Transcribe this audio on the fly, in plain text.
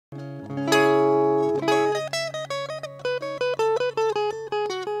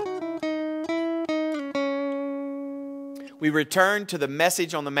we return to the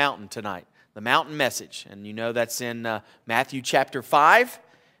message on the mountain tonight, the mountain message. And you know that's in Matthew chapter 5.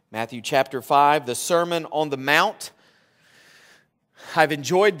 Matthew chapter 5, the Sermon on the Mount. I've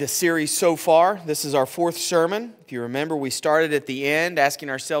enjoyed this series so far. This is our fourth sermon. If you remember, we started at the end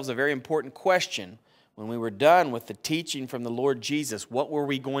asking ourselves a very important question. When we were done with the teaching from the Lord Jesus, what were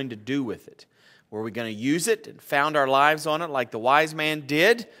we going to do with it? Were we going to use it and found our lives on it like the wise man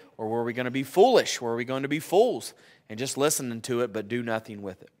did? Or were we going to be foolish? Were we going to be fools and just listening to it but do nothing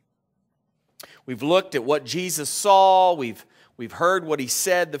with it? We've looked at what Jesus saw. We've heard what He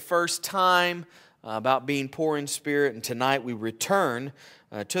said the first time about being poor in spirit. And tonight we return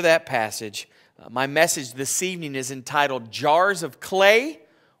to that passage. My message this evening is entitled Jars of Clay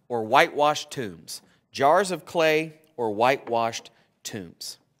or Whitewashed Tombs. Jars of clay or whitewashed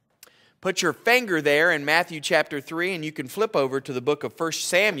tombs. Put your finger there in Matthew chapter 3 and you can flip over to the book of 1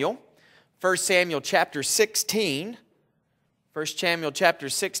 Samuel. 1 Samuel chapter 16. 1 Samuel chapter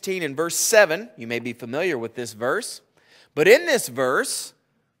 16 and verse 7. You may be familiar with this verse. But in this verse,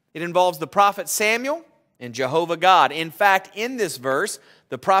 it involves the prophet Samuel and Jehovah God. In fact, in this verse,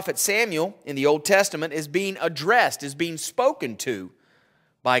 the prophet Samuel in the Old Testament is being addressed, is being spoken to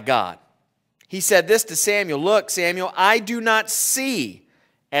by God. He said this to Samuel, "Look, Samuel, I do not see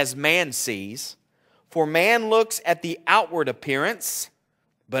as man sees, for man looks at the outward appearance,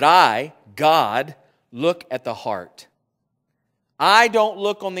 but I, God, look at the heart. I don't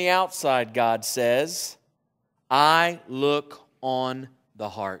look on the outside," God says. "I look on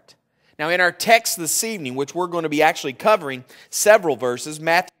the heart." Now in our text this evening, which we're going to be actually covering several verses,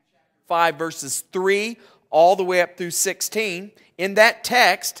 Matthew 5 verses 3 all the way up through 16, in that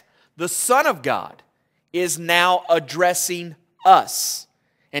text, the Son of God is now addressing us.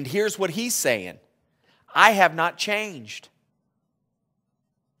 And here's what He's saying. I have not changed.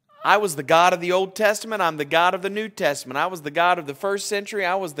 I was the God of the Old Testament. I'm the God of the New Testament. I was the God of the first century.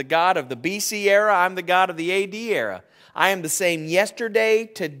 I was the God of the BC era. I'm the God of the AD era. I am the same yesterday,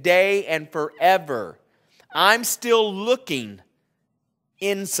 today, and forever. I'm still looking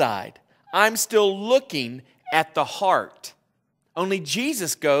inside. I'm still looking at the heart. Only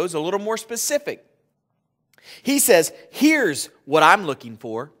Jesus goes a little more specific. He says, here's what I'm looking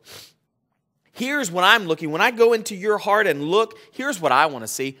for. Here's what I'm looking. When I go into your heart and look, here's what I want to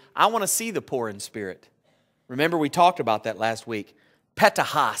see. I want to see the poor in spirit. Remember, we talked about that last week.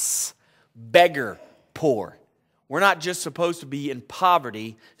 Petahas, beggar, poor. We're not just supposed to be in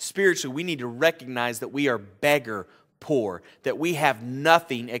poverty. Spiritually, we need to recognize that we are beggar, poor, that we have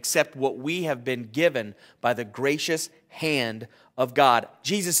nothing except what we have been given by the gracious hand of God.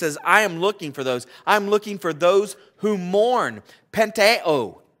 Jesus says, I am looking for those. I'm looking for those who mourn.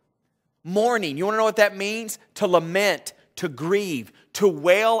 Penteo, mourning. You want to know what that means? To lament, to grieve, to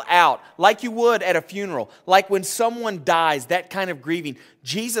wail out, like you would at a funeral, like when someone dies, that kind of grieving.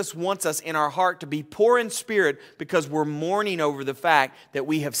 Jesus wants us in our heart to be poor in spirit because we're mourning over the fact that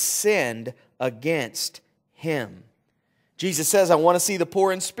we have sinned against Him. Jesus says, I want to see the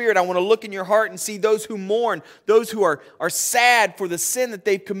poor in spirit. I want to look in your heart and see those who mourn, those who are sad for the sin that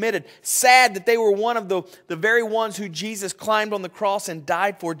they've committed, sad that they were one of the very ones who Jesus climbed on the cross and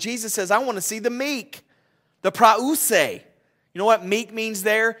died for. Jesus says, I want to see the meek, the prause. You know what meek means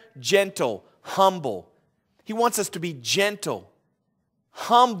there? Gentle, humble. He wants us to be gentle,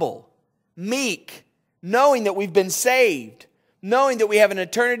 humble, meek, knowing that we've been saved, knowing that we have an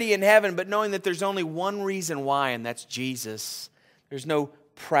eternity in heaven, but knowing that there's only one reason why, and that's Jesus. There's no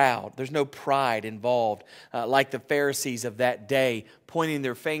pride involved, like the Pharisees of that day, pointing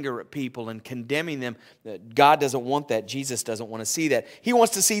their finger at people and condemning them. God doesn't want that. Jesus doesn't want to see that. He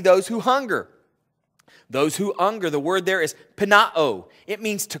wants to see those who hunger. Those who hunger, the word there is pinao. It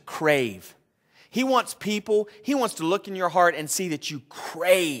means to crave. He wants people, He wants to look in your heart and see that you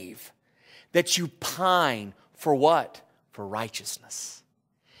crave, that you pine for what? For righteousness.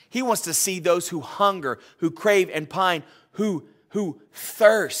 He wants to see those who hunger, who crave and pine, who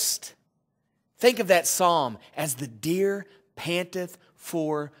thirst. Think of that psalm as the deer panteth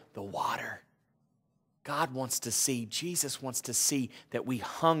for the water. God wants to see, Jesus wants to see that we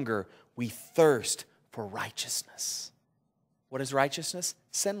hunger, we thirst for righteousness. What is righteousness?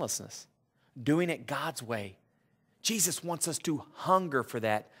 Sinlessness. Doing it God's way. Jesus wants us to hunger for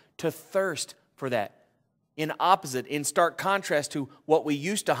that, to thirst for that. In stark contrast to what we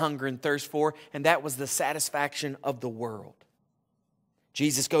used to hunger and thirst for, and that was the satisfaction of the world.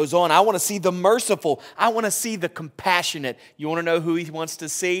 Jesus goes on, I want to see the merciful. I want to see the compassionate. You want to know who He wants to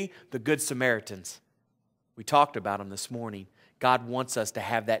see? The Good Samaritans. We talked about them this morning. God wants us to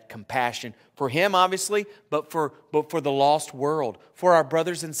have that compassion for Him, obviously, but for the lost world, for our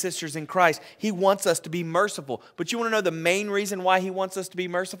brothers and sisters in Christ. He wants us to be merciful. But you want to know the main reason why He wants us to be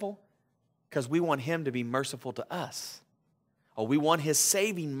merciful? Because we want Him to be merciful to us. Oh, we want His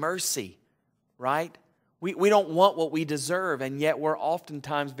saving mercy, right? We don't want what we deserve, and yet we're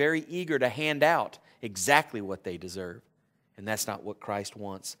oftentimes very eager to hand out exactly what they deserve. And that's not what Christ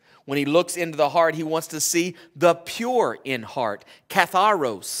wants. When He looks into the heart, He wants to see the pure in heart.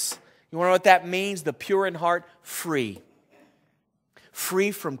 Katharos. You want to know what that means? The pure in heart? Free.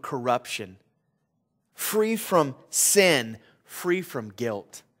 Free from corruption. Free from sin. Free from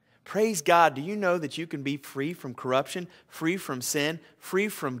guilt. Praise God. Do you know that you can be free from corruption, free from sin, free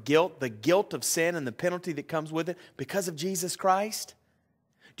from guilt, the guilt of sin and the penalty that comes with it because of Jesus Christ?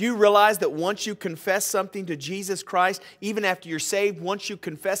 Do you realize that once you confess something to Jesus Christ, even after you're saved, once you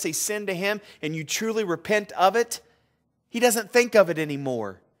confess a sin to Him and you truly repent of it, He doesn't think of it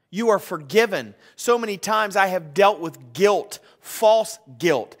anymore. You are forgiven. So many times I have dealt with guilt, false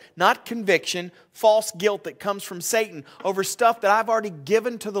guilt, not conviction, false guilt that comes from Satan over stuff that I've already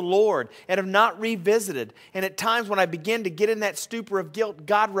given to the Lord and have not revisited. And at times when I begin to get in that stupor of guilt,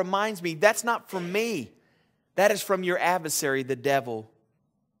 God reminds me, that's not from me. That is from your adversary, the devil.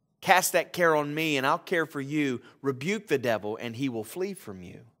 Cast that care on me and I'll care for you. Rebuke the devil and he will flee from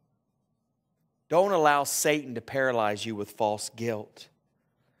you. Don't allow Satan to paralyze you with false guilt.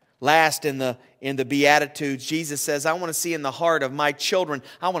 Last, in the Beatitudes, Jesus says, I want to see in the heart of my children,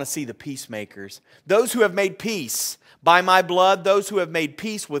 I want to see the peacemakers. Those who have made peace by my blood, those who have made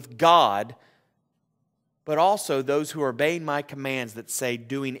peace with God, but also those who are obeying my commands that say,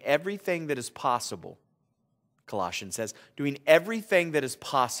 doing everything that is possible. Colossians says, doing everything that is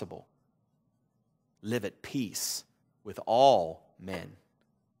possible, live at peace with all men.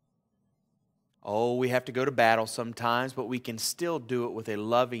 Oh, we have to go to battle sometimes, but we can still do it with a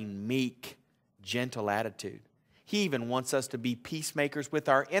loving, meek, gentle attitude. He even wants us to be peacemakers with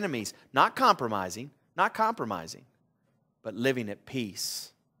our enemies, not compromising, but living at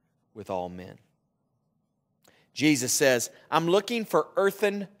peace with all men. Jesus says, I'm looking for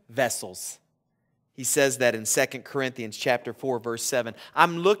earthen vessels. He says that in 2 Corinthians chapter 4, verse 7.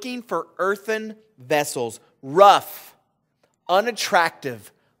 I'm looking for earthen vessels, rough,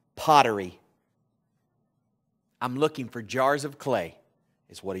 unattractive pottery. I'm looking for jars of clay,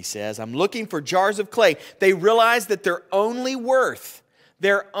 is what he says. I'm looking for jars of clay. They realize that their only worth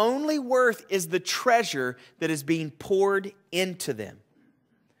is the treasure that is being poured into them.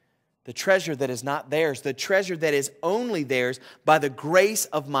 The treasure that is not theirs, the treasure that is only theirs by the grace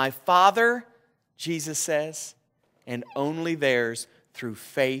of my Father, Jesus says, and only theirs through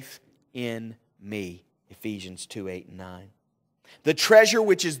faith in me. Ephesians 2, 8, and 9. The treasure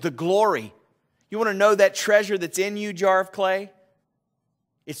which is the glory. You want to know that treasure that's in you, jar of clay?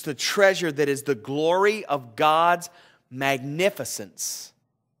 It's the treasure that is the glory of God's magnificence.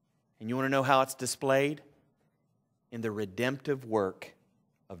 And you want to know how it's displayed? In the redemptive work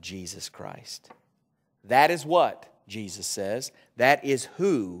of Jesus Christ. That is what, Jesus says, that is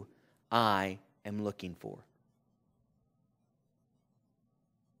who I am looking for.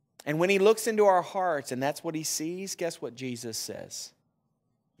 And when He looks into our hearts and that's what He sees, guess what Jesus says?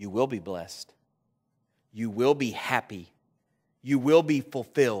 You will be blessed. You will be happy. You will be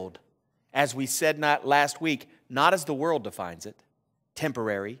fulfilled. As we said not last week, not as the world defines it.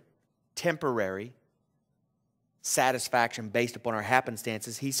 Temporary satisfaction based upon our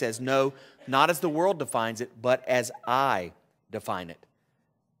happenstances. He says, no, not as the world defines it, but as I define it.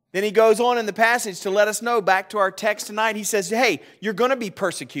 Then he goes on in the passage to let us know, back to our text tonight, he says, hey, you're going to be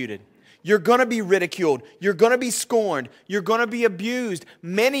persecuted. You're going to be ridiculed. You're going to be scorned. You're going to be abused.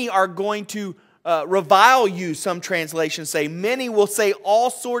 Many are going to revile you, some translations say. Many will say all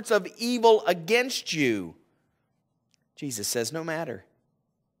sorts of evil against you. Jesus says, no matter.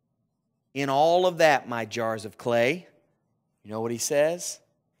 In all of that, my jars of clay, you know what he says?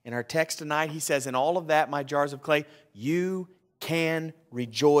 In our text tonight, he says, in all of that, my jars of clay, you can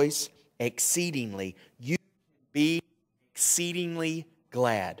rejoice exceedingly. You can be exceedingly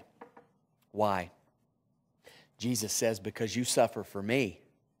glad. Why? Jesus says, because you suffer for me.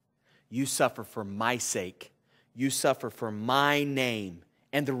 You suffer for my sake. You suffer for my name.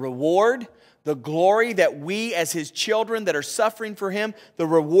 And the reward, the glory that we as His children that are suffering for Him, the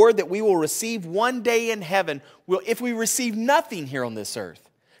reward that we will receive one day in heaven, will, if we receive nothing here on this earth,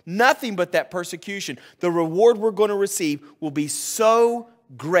 nothing but that persecution, the reward we're going to receive will be so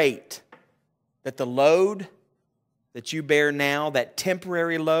great that the load that you bear now, that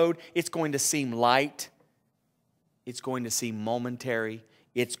temporary load, it's going to seem light. It's going to seem momentary.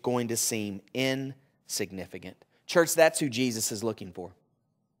 It's going to seem insignificant. Church, that's who Jesus is looking for.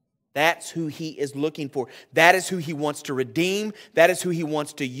 That's who He is looking for. That is who He wants to redeem. That is who He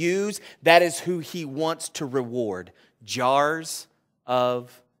wants to use. That is who He wants to reward. Jars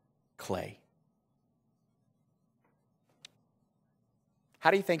of clay. How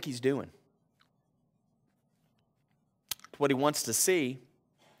do you think He's doing? It's what He wants to see.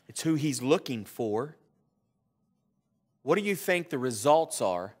 It's who He's looking for. What do you think the results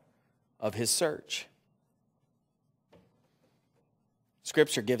are of His search?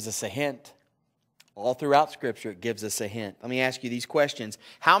 Scripture gives us a hint. All throughout Scripture, it gives us a hint. Let me ask you these questions.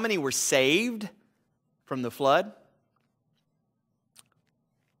 How many were saved from the flood?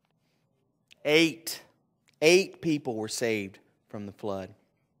 8. 8 people were saved from the flood.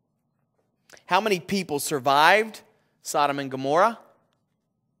 How many people survived Sodom and Gomorrah?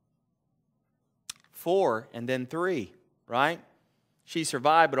 4 and then 3, right? She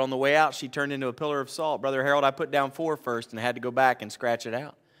survived, but on the way out, she turned into a pillar of salt. Brother Harold, I put down 4 first and I had to go back and scratch it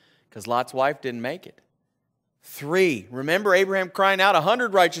out because Lot's wife didn't make it. 3. Remember Abraham crying out,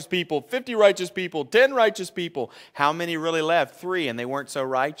 100 righteous people, 50 righteous people, 10 righteous people. How many really left? 3, and they weren't so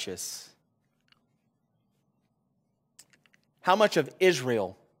righteous. How much of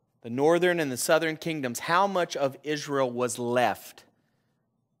Israel, the northern and the southern kingdoms, how much of Israel was left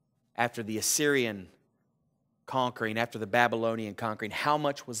after the Assyrian conquering, after the Babylonian conquering? How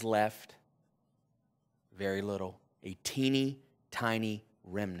much was left? Very little. A teeny tiny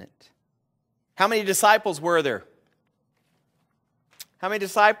remnant. How many disciples were there? How many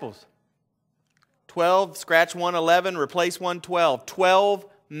disciples? 12, scratch 1, 11, replace 1, 12. 12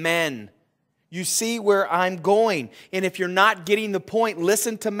 men. You see where I'm going. And if you're not getting the point,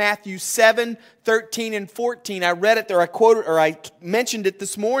 listen to Matthew 7, 13, and 14. I read it there, I mentioned it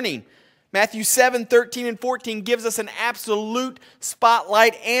this morning. Matthew 7, 13, and 14 gives us an absolute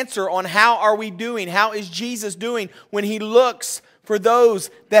spotlight answer on how are we doing, how is Jesus doing when He looks for those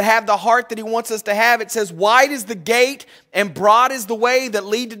that have the heart that He wants us to have. It says, wide is the gate and broad is the way that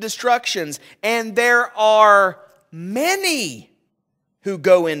lead to destructions, and there are many who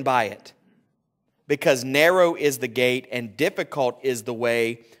go in by it. Because narrow is the gate and difficult is the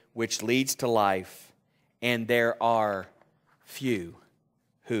way which leads to life, and there are few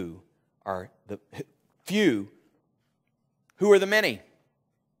who are the few. Who are the many?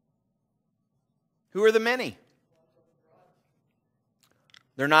 Who are the many?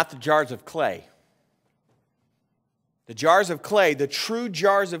 They're not the jars of clay. The jars of clay, the true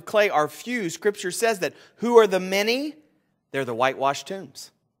jars of clay are few. Scripture says that. Who are the many? They're the whitewashed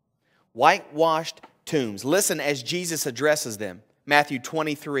tombs. Whitewashed tombs. Listen as Jesus addresses them. Matthew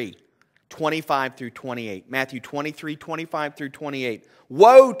 23, 25 through 28. Matthew 23, 25 through 28.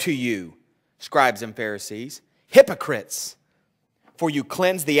 Woe to you, scribes and Pharisees, hypocrites! For you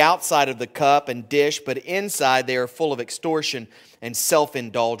cleanse the outside of the cup and dish, but inside they are full of extortion and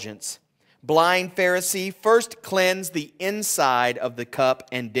self-indulgence. Blind Pharisee, first cleanse the inside of the cup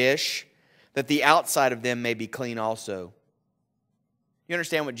and dish, that the outside of them may be clean also. You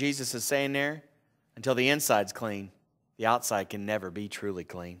understand what Jesus is saying there? Until the inside's clean, the outside can never be truly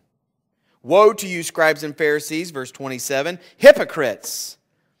clean. Woe to you, scribes and Pharisees, verse 27, hypocrites!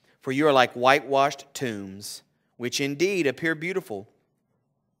 For you are like whitewashed tombs, which indeed appear beautiful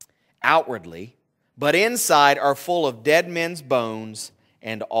outwardly, but inside are full of dead men's bones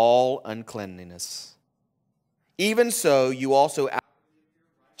and all uncleanliness. Even so, you also outwardly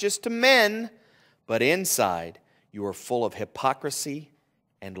appear righteous to men, but inside you are full of hypocrisy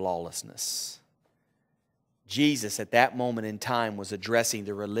and lawlessness. Jesus at that moment in time was addressing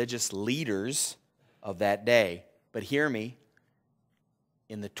the religious leaders of that day. But hear me,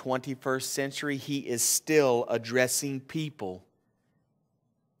 in the 21st century, He is still addressing people,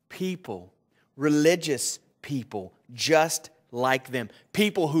 religious people, just like them.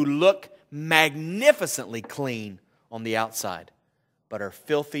 People who look magnificently clean on the outside, but are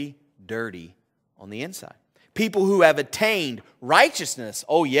filthy, dirty on the inside. People who have attained righteousness,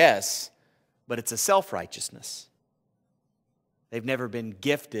 oh yes, but it's a self-righteousness. They've never been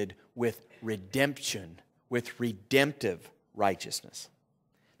gifted with redemption, with redemptive righteousness.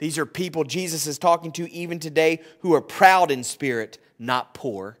 These are people Jesus is talking to even today who are proud in spirit, not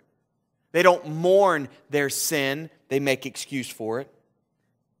poor. They don't mourn their sin. They make excuse for it.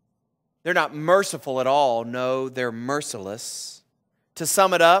 They're not merciful at all. No, they're merciless. To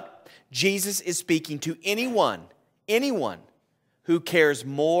sum it up, Jesus is speaking to anyone who cares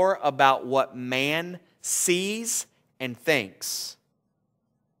more about what man sees and thinks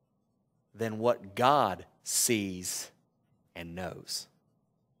than what God sees and knows.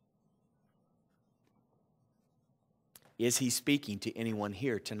 Is He speaking to anyone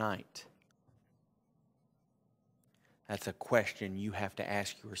here tonight? That's a question you have to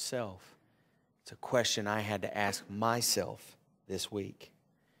ask yourself. It's a question I had to ask myself this week.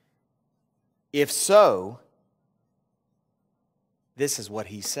 If so, this is what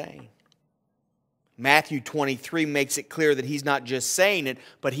he's saying. Matthew 23 makes it clear that he's not just saying it,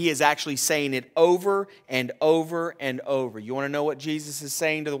 but he is actually saying it over and over and over. You want to know what Jesus is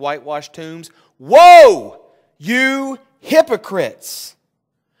saying to the whitewashed tombs? Woe, you hypocrites!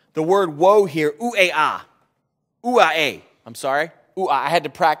 The word woe here, ooh-ah. Ooh-ah-a. I'm sorry. Ooh-ah. I had to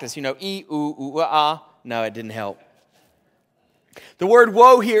practice, ooh-ah. No, it didn't help. The word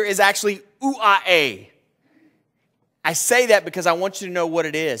woe here is actually ooh-ah-a. I say that because I want you to know what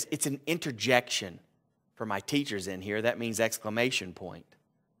it is. It's an interjection. For my teachers in here, that means exclamation point,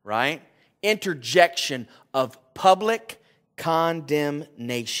 right? Interjection of public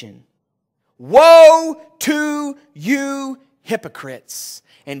condemnation. Woe to you hypocrites!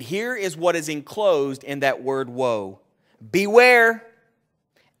 And here is what is enclosed in that word woe. Beware,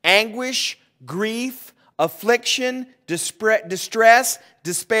 anguish, grief, affliction, distress,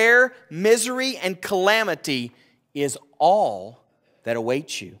 despair, misery, and calamity is all that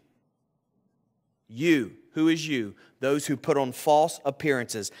awaits you. You, who is you? Those who put on false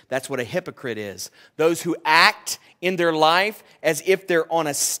appearances. That's what a hypocrite is. Those who act in their life as if they're on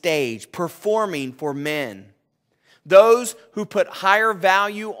a stage, performing for men. Those who put higher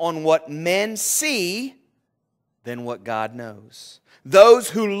value on what men see than what God knows. Those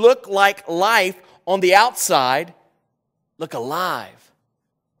who look like life on the outside look alive,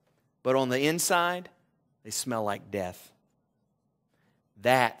 but on the inside, they smell like death.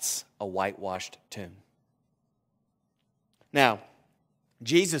 That's a whitewashed tomb. Now,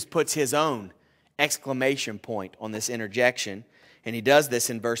 Jesus puts his own exclamation point on this interjection, and he does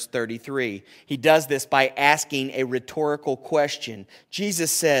this in verse 33. He does this by asking a rhetorical question.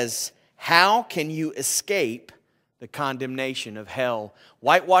 Jesus says, how can you escape the condemnation of hell?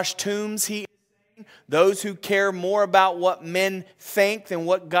 Whitewashed tombs, he is saying, those who care more about what men think than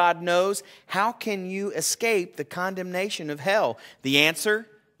what God knows, how can you escape the condemnation of hell? The answer,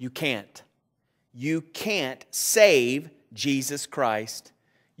 you can't. You can't save Jesus Christ.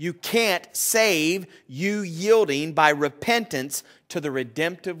 You can't save you yielding by repentance to the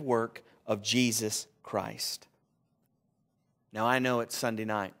redemptive work of Jesus Christ. Now, I know it's Sunday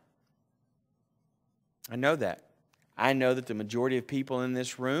night. I know that. I know that the majority of people in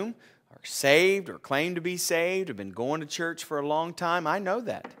this room are saved or claim to be saved, have been going to church for a long time. I know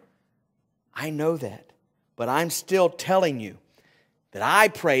that. I know that. But I'm still telling you that I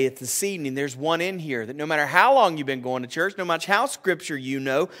pray that this evening there's one in here that no matter how long you've been going to church, no matter how scripture you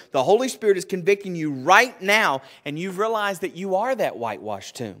know, the Holy Spirit is convicting you right now, and you've realized that you are that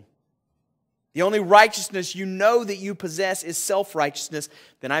whitewashed tomb. The only righteousness you know that you possess is self-righteousness.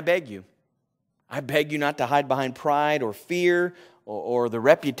 Then I beg you not to hide behind pride or fear or the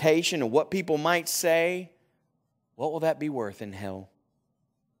reputation of what people might say. What will that be worth in hell?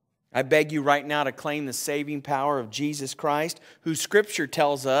 I beg you right now to claim the saving power of Jesus Christ, who Scripture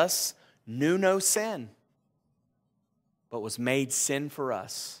tells us knew no sin, but was made sin for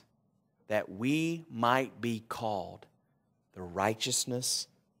us, that we might be called the righteousness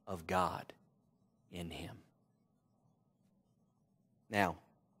of God in Him. Now,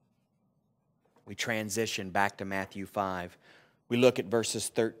 we transition back to Matthew 5. We look at verses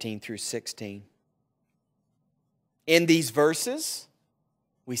 13 through 16. In these verses,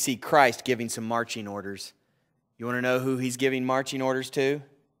 we see Christ giving some marching orders. You want to know who He's giving marching orders to?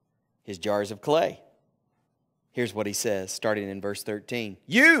 His jars of clay. Here's what He says, starting in verse 13.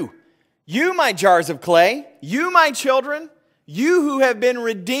 You my jars of clay, you my children, you who have been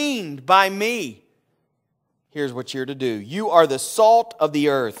redeemed by me. Here's what you're to do. You are the salt of the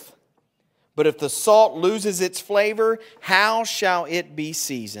earth. But if the salt loses its flavor, how shall it be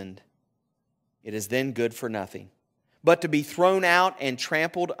seasoned? It is then good for nothing, but to be thrown out and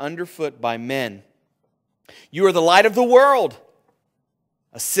trampled underfoot by men. You are the light of the world.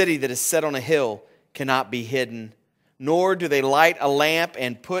 A city that is set on a hill cannot be hidden, nor do they light a lamp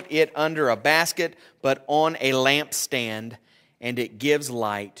and put it under a basket, but on a lampstand, and it gives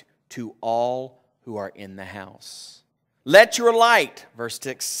light to all who are in the house. Let your light, verse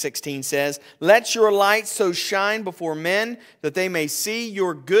 16 says, let your light so shine before men that they may see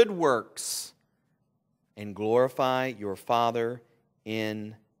your good works and glorify your Father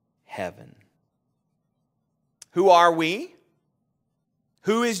in heaven. Who are we?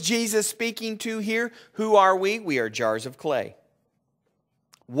 Who is Jesus speaking to here? Who are we? We are jars of clay.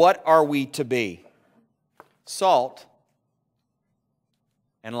 What are we to be? Salt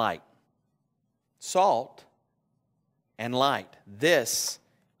and light. Salt and light. This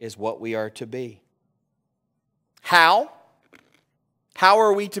is what we are to be. How? How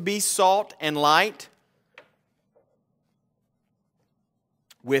are we to be salt and light?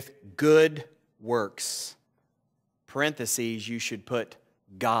 With good works. Parentheses, you should put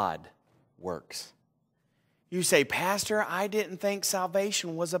God works. You say, Pastor, I didn't think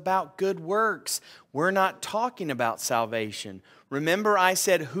salvation was about good works. We're not talking about salvation. Remember I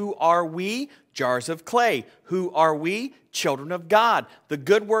said, who are we? Jars of clay. Who are we? Children of God. The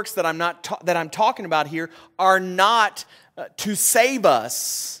good works that I'm talking about here are not to save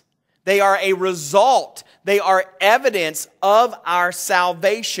us. They are a result. They are evidence of our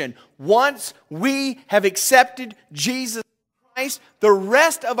salvation. Once we have accepted Jesus Christ, the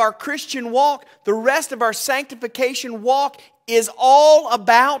rest of our Christian walk, the rest of our sanctification walk is all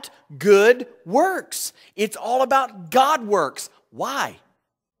about good works. It's all about God works. Why?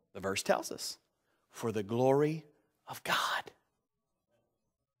 The verse tells us, for the glory of God.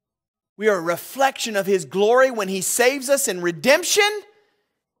 We are a reflection of His glory when He saves us in redemption,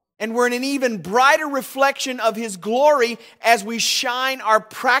 and we're in an even brighter reflection of His glory as we shine our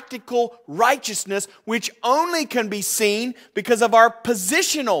practical righteousness, which only can be seen because of our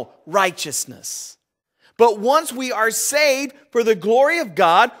positional righteousness. But once we are saved for the glory of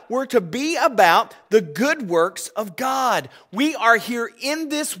God, we're to be about the good works of God. We are here in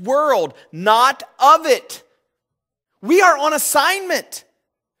this world, not of it. We are on assignment.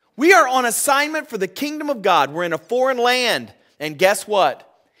 We are on assignment for the kingdom of God. We're in a foreign land. And guess what?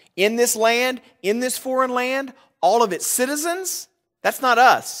 In this land, in this foreign land, all of its citizens, that's not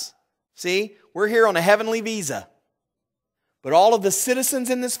us. See, we're here on a heavenly visa. But all of the citizens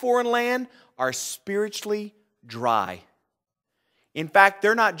in this foreign land are spiritually dry. In fact,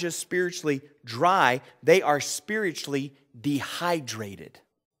 they're not just spiritually dry, they are spiritually dehydrated.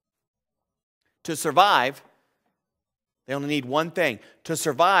 To survive, they only need one thing. To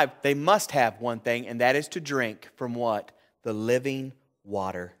survive, they must have one thing, and that is to drink from what? The living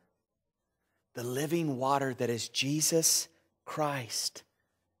water. The living water that is Jesus Christ.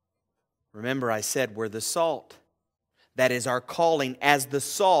 Remember, I said we're the salt. That is our calling. As the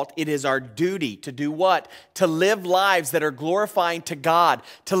salt, it is our duty to do what? To live lives that are glorifying to God.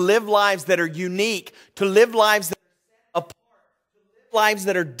 To live lives that are unique. To live lives that are set apart. To live lives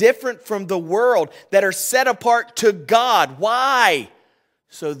that are different from the world. That are set apart to God. Why?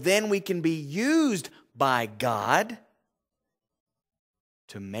 So then we can be used by God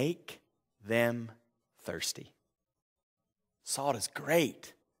to make them thirsty. Salt is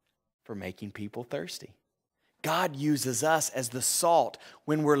great for making people thirsty. God uses us as the salt.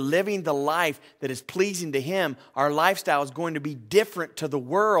 When we're living the life that is pleasing to Him, our lifestyle is going to be different to the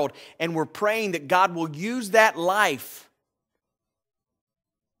world, and we're praying that God will use that life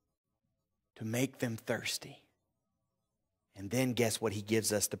to make them thirsty. And then guess what He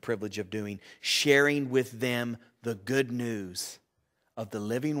gives us the privilege of doing? Sharing with them the good news of the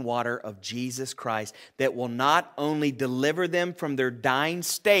living water of Jesus Christ that will not only deliver them from their dying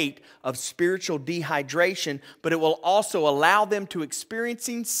state of spiritual dehydration, but it will also allow them to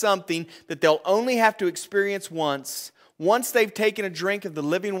experiencing something that they'll only have to experience once. Once they've taken a drink of the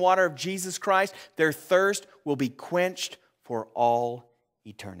living water of Jesus Christ, their thirst will be quenched for all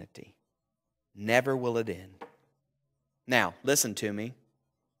eternity. Never will it end. Now, listen to me.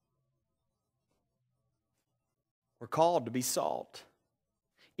 We're called to be salt.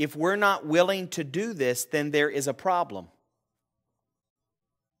 If we're not willing to do this, then there is a problem.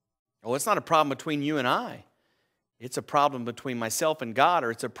 Oh, it's not a problem between you and I. It's a problem between myself and God, or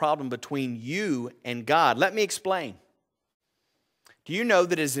it's a problem between you and God. Let me explain. Do you know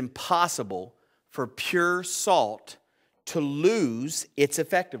that it is impossible for pure salt to lose its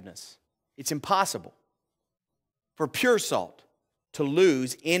effectiveness? It's impossible for pure salt to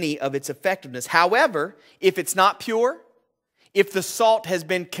lose any of its effectiveness. However, if it's not pure, if the salt has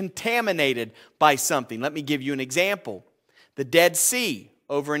been contaminated by something, let me give you an example. The Dead Sea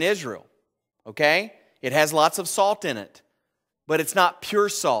over in Israel, okay? It has lots of salt in it, but it's not pure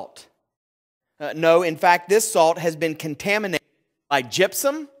salt. No, in fact, this salt has been contaminated by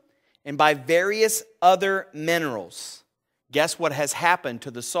gypsum and by various other minerals. Guess what has happened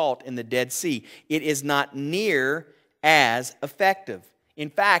to the salt in the Dead Sea? It is not near as effective. In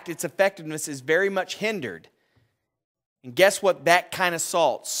fact, its effectiveness is very much hindered. And guess what that kind of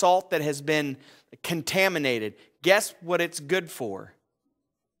salt that has been contaminated, guess what it's good for?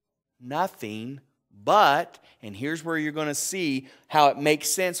 Nothing but, and here's where you're going to see how it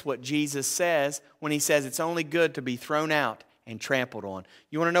makes sense what Jesus says when He says it's only good to be thrown out and trampled on.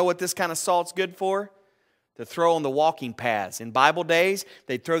 You want to know what this kind of salt's good for? To throw on the walking paths. In Bible days,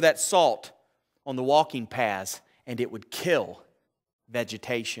 they'd throw that salt on the walking paths and it would kill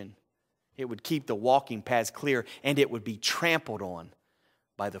vegetation. It would keep the walking paths clear, and it would be trampled on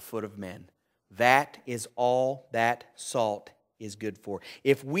by the foot of men. That is all that salt is good for.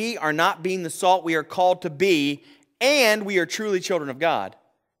 If we are not being the salt we are called to be, and we are truly children of God,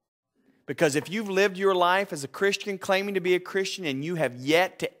 because if you've lived your life as a Christian, claiming to be a Christian, and you have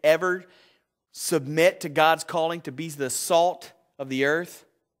yet to ever submit to God's calling to be the salt of the earth,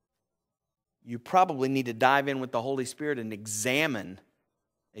 you probably need to dive in with the Holy Spirit and examine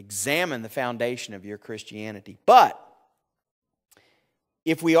the foundation of your Christianity. But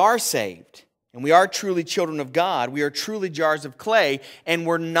if we are saved, and we are truly children of God, we are truly jars of clay, and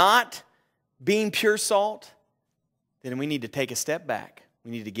we're not being pure salt, then we need to take a step back.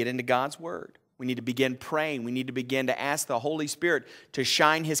 We need to get into God's Word. We need to begin praying. We need to begin to ask the Holy Spirit to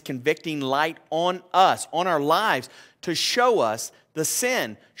shine His convicting light on us, on our lives, to show us the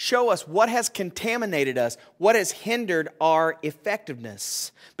sin, show us what has contaminated us, what has hindered our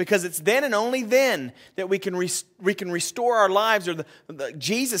effectiveness. Because it's then and only then that we can restore our lives, or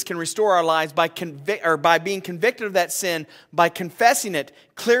Jesus can restore our lives by being convicted of that sin, by confessing it,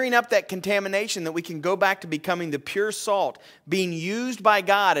 clearing up that contamination, that we can go back to becoming the pure salt, being used by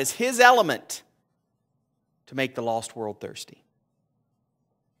God as His element to make the lost world thirsty.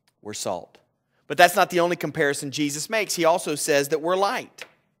 We're salt. But that's not the only comparison Jesus makes. He also says that we're light.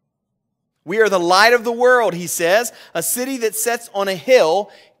 We are the light of the world, he says. A city that sits on a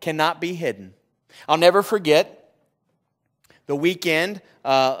hill cannot be hidden. I'll never forget the weekend.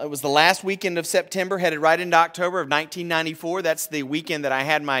 It was the last weekend of September, headed right into October of 1994. That's the weekend that I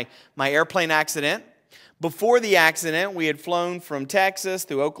had my airplane accident. Before the accident, we had flown from Texas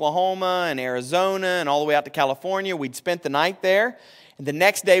through Oklahoma and Arizona and all the way out to California. We'd spent the night there. And the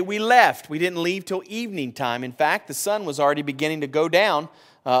next day we left. We didn't leave till evening time. In fact, the sun was already beginning to go down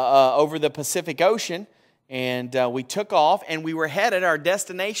over the Pacific Ocean. And we took off, and we were headed, our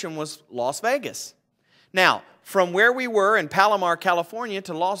destination was Las Vegas. Now, from where we were in Palomar, California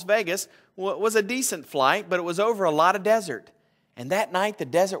to Las Vegas was a decent flight, but it was over a lot of desert. And that night the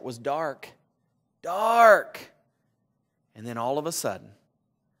desert was dark. Dark. And then all of a sudden,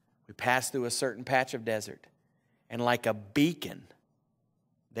 we passed through a certain patch of desert. And like a beacon,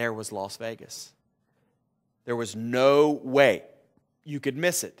 there was Las Vegas. There was no way you could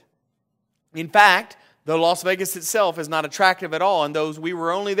miss it. In fact, though Las Vegas itself is not attractive at all, and those we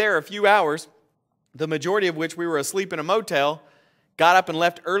were only there a few hours, the majority of which we were asleep in a motel, got up and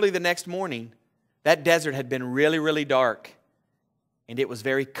left early the next morning, that desert had been really, really dark. And it was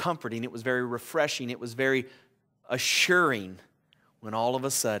very comforting, it was very refreshing, it was very assuring when all of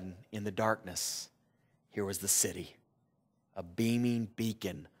a sudden, in the darkness, here was the city. A beaming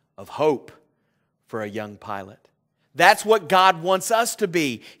beacon of hope for a young pilot. That's what God wants us to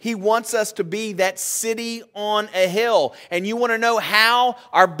be. He wants us to be that city on a hill. And you want to know how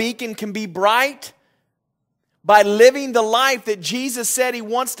our beacon can be bright? By living the life that Jesus said He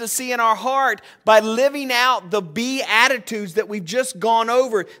wants to see in our heart. By living out the Beatitudes that we've just gone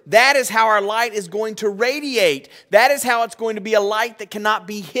over. That is how our light is going to radiate. That is how it's going to be a light that cannot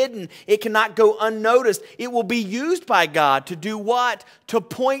be hidden. It cannot go unnoticed. It will be used by God to do what? To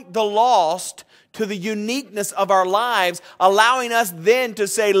point the lost to the uniqueness of our lives, allowing us then to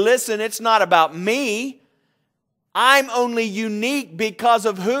say, listen, it's not about me. I'm only unique because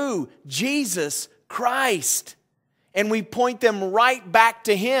of who? Jesus Christ. And we point them right back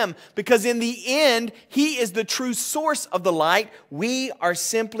to Him, because in the end, He is the true source of the light. We are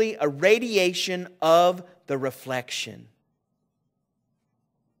simply a radiation of the reflection.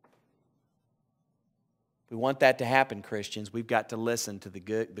 If we want that to happen, Christians, we've got to listen to the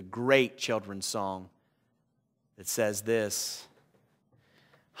great children's song that says this: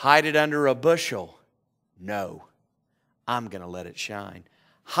 hide it under a bushel. No, I'm going to let it shine.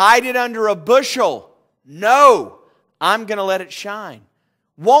 Hide it under a bushel. No, I'm going to let it shine.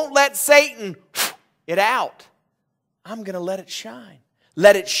 Won't let Satan it out. I'm going to let it shine.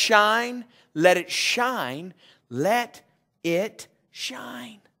 Let it shine. Let it shine. Let it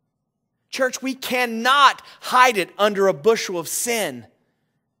shine. Church, we cannot hide it under a bushel of sin.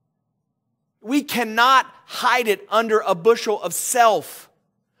 We cannot hide it under a bushel of self.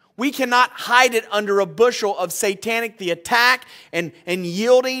 We cannot hide it under a bushel of satanic, the attack, and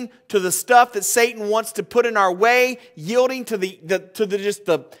yielding to the stuff that Satan wants to put in our way, yielding to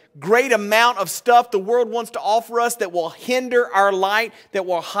the great amount of stuff the world wants to offer us that will hinder our light, that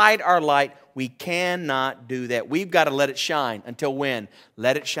will hide our light. We cannot do that. We've got to let it shine. Until when?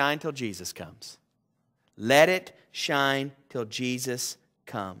 Let it shine till Jesus comes. Let it shine till Jesus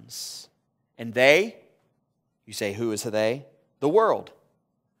comes. And they, you say, who is they? The world.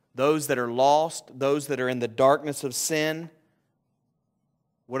 Those that are lost, those that are in the darkness of sin,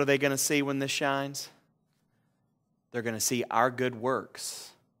 What are they going to see when this shines? They're going to see our good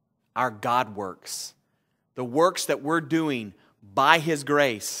works, our God works, the works that we're doing by His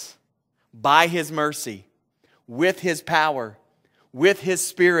grace, by His mercy, with His power, with His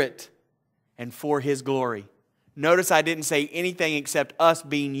Spirit, and for His glory. Notice I didn't say anything except us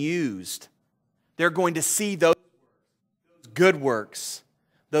being used. They're going to see those good works,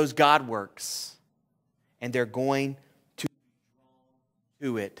 those God works, and they're going to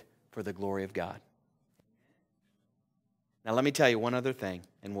do it for the glory of God. Now let me tell you one other thing,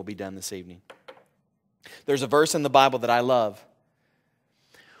 and we'll be done this evening. There's a verse in the Bible that I love.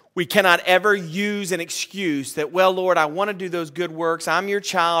 We cannot ever use an excuse that, well, Lord, I want to do those good works. I'm your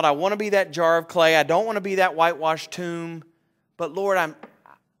child. I want to be that jar of clay. I don't want to be that whitewashed tomb. But Lord, I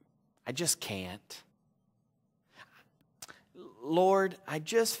just can't. Lord, I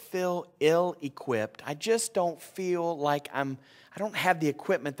just feel ill-equipped. I just don't feel like I don't have the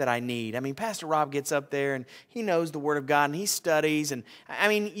equipment that I need. I mean, Pastor Rob gets up there and he knows the Word of God and he studies. And I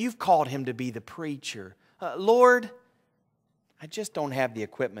mean, you've called him to be the preacher. Lord, I just don't have the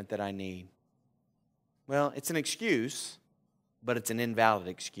equipment that I need. Well, it's an excuse, but it's an invalid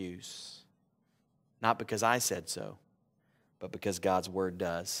excuse. Not because I said so, but because God's Word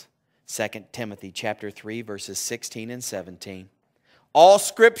does. 2 Timothy chapter 3, verses 16 and 17. All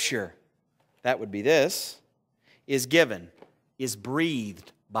Scripture, that would be this, is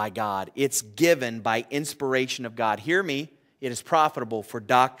breathed by God. It's given by inspiration of God. Hear me. It is profitable for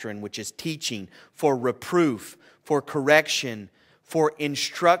doctrine, which is teaching, for reproof, for correction, for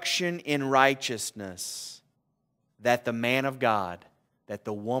instruction in righteousness, that the man of God, that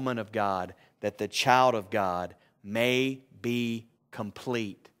the woman of God, that the child of God may be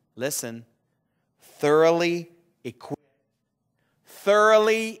complete. Listen, thoroughly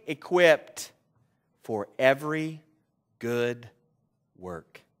equipped for every good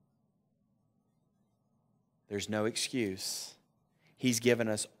work. There's no excuse. He's given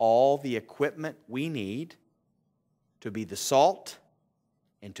us all the equipment we need to be the salt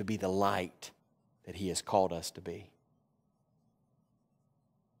and to be the light that He has called us to be.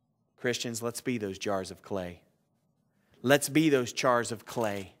 Christians, let's be those jars of clay. Let's be those jars of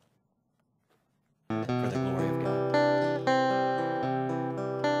clay for the glory of God.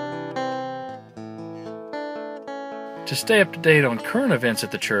 To stay up to date on current events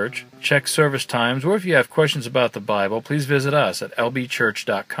at the church, check service times, or if you have questions about the Bible, please visit us at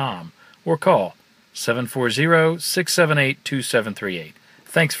lbchurch.com or call 740-678-2738.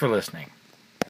 Thanks for listening.